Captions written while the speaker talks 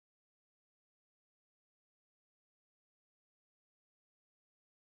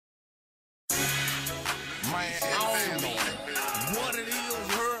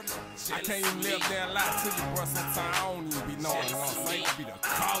I can't even live there and lie to you, bro. Sometimes I don't even be knowing, you know what I'm saying? It could be the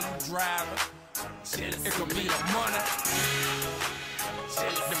car you driving, it could be the money,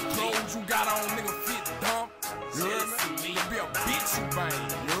 the clothes you got on, nigga, fit dumb. You hear me? It could be a bitch you bang,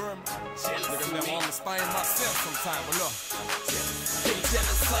 you hear me? Nigga never understand myself sometimes, but look. They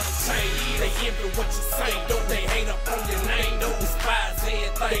jealous of the chain, they envy what you say, though they hate up on your name, though despise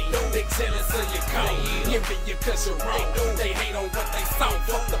everything, though they jealous of your code, envy you cause you're wrong, though they hate on what they saw,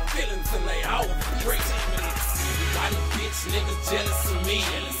 fuck the feelings and they all break. Why these bitch niggas jealous of me?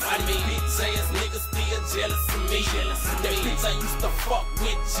 Why these bitch ass niggas still jealous of me? That bitch I used to fuck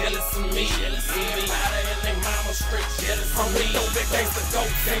with jealous of me. Everybody and they mama straight jealous of me. Know that gangsta go,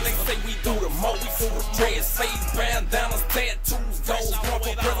 and they say we do the most. Dread face, bandanas, tattoos, goals. Run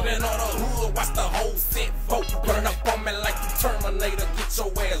for president on the hood, watch the whole set vote. Burn up on me like the Terminator, get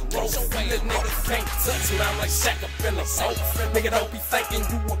your ass roasted. Little niggas can't touch me, I'm like Shaq up in the boat. Nigga don't be thinking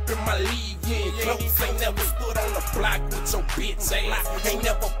you up in my league, yeah, close. Ain't never stood on the block with your bitch ass. Ain't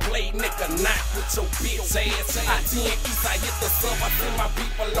never played nigga knock with your bitch ass. I 10 East, I hit the sub, I see my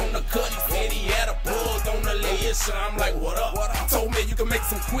people on the cut. He said he had a bug on the lid, shit. I'm like, what up? Told me you can make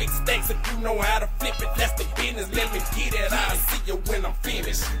some quick stacks if you know how to flip it. That's the business, let me get it. I'll see you when I'm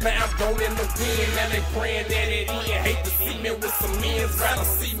finished. Man, I'm going in the wind, and they praying that it in. Hate to see me with some men's, rather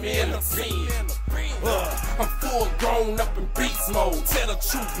see me in the pen. I'm full grown up in beast mode. Tell the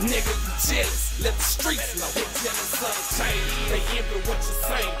truth, nigga, you jealous. Let the streets know. They jealous of the chain, they envy what you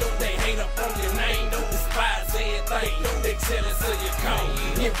say. Though they hate up on your name, don't despise everything. They jealous of your code,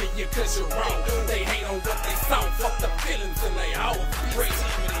 envy you cause you're wrong. They hate on what they saw, fuck the feelings and they all break.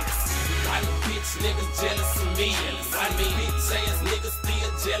 Why these bitch niggas jealous of me? Why these bitch ass niggas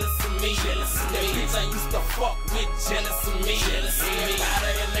still jealous of me? That bitch I used to fuck with jealous of me.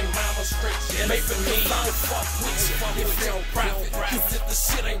 Everybody and they mama straight jealous of me. Don't fuck with you if you don't profit. Cause if the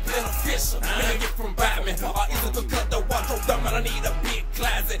shit ain't beneficial, nigga get from by me. Or is it to cut the wardrobe dumb and I need a big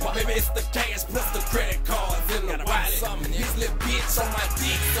closet? Maybe it's the cash plus the credit cards in the wallet. This little bitch on my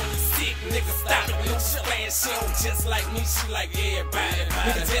dick, so we sick, nigga stop it. She playing, she don't just like me, she like everybody.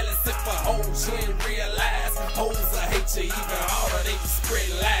 Nigga jealous if a hoes you ain't realize. Hoes I hate you even harder, they be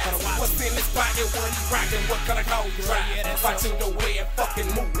spreading lies. What's in this pocket, what he rockin', what kind of car he drive? Watching the way it fucking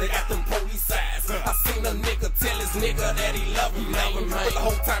move, they got them police eyes. I seen a nigga tell his nigga that he love him, man. But the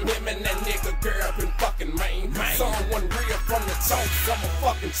whole time him and that nigga girl been fucking main. Someone real from the chunks, I'ma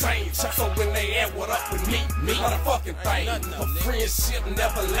fucking change. So when they ask what up with me, not a fucking thing. A friendship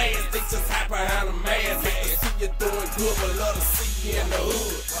never lasts, they just hide behind a mask. Hate to see you doing good, but love to see you in the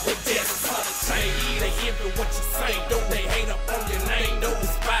hood. They jealous of the chain, they envy what you say. Though they hate up on your name, don't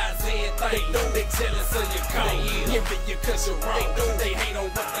despise everything. Though they jealous of your code, envy you cause you're wrong. Though they hate on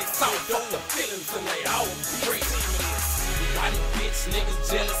what they saw, fuck the feelings and they all break. Why these bitch niggas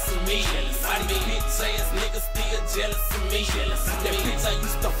jealous of me? Why these bitch ass niggas still jealous of me? That bitch I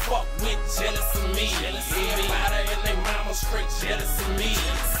used to fuck with jealous of me. Everybody and they mama straight jealous of me.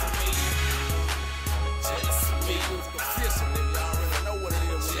 Jealous of me. It's official, nigga. Y'all already know what it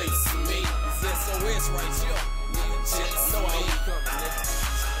is. Jealous of me. It's SOS right here. Jealous know how we coming, nigga.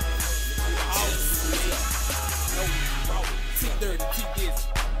 Jealous of me. No, bro. T.Durty, T.Durty.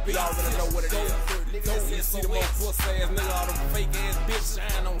 Y'all already know what it is. Niggas see them old pussy ass nigga, all them fake ass bitch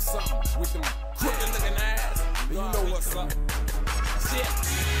shine on something with them crooked looking eyes. You know what's up. Shit.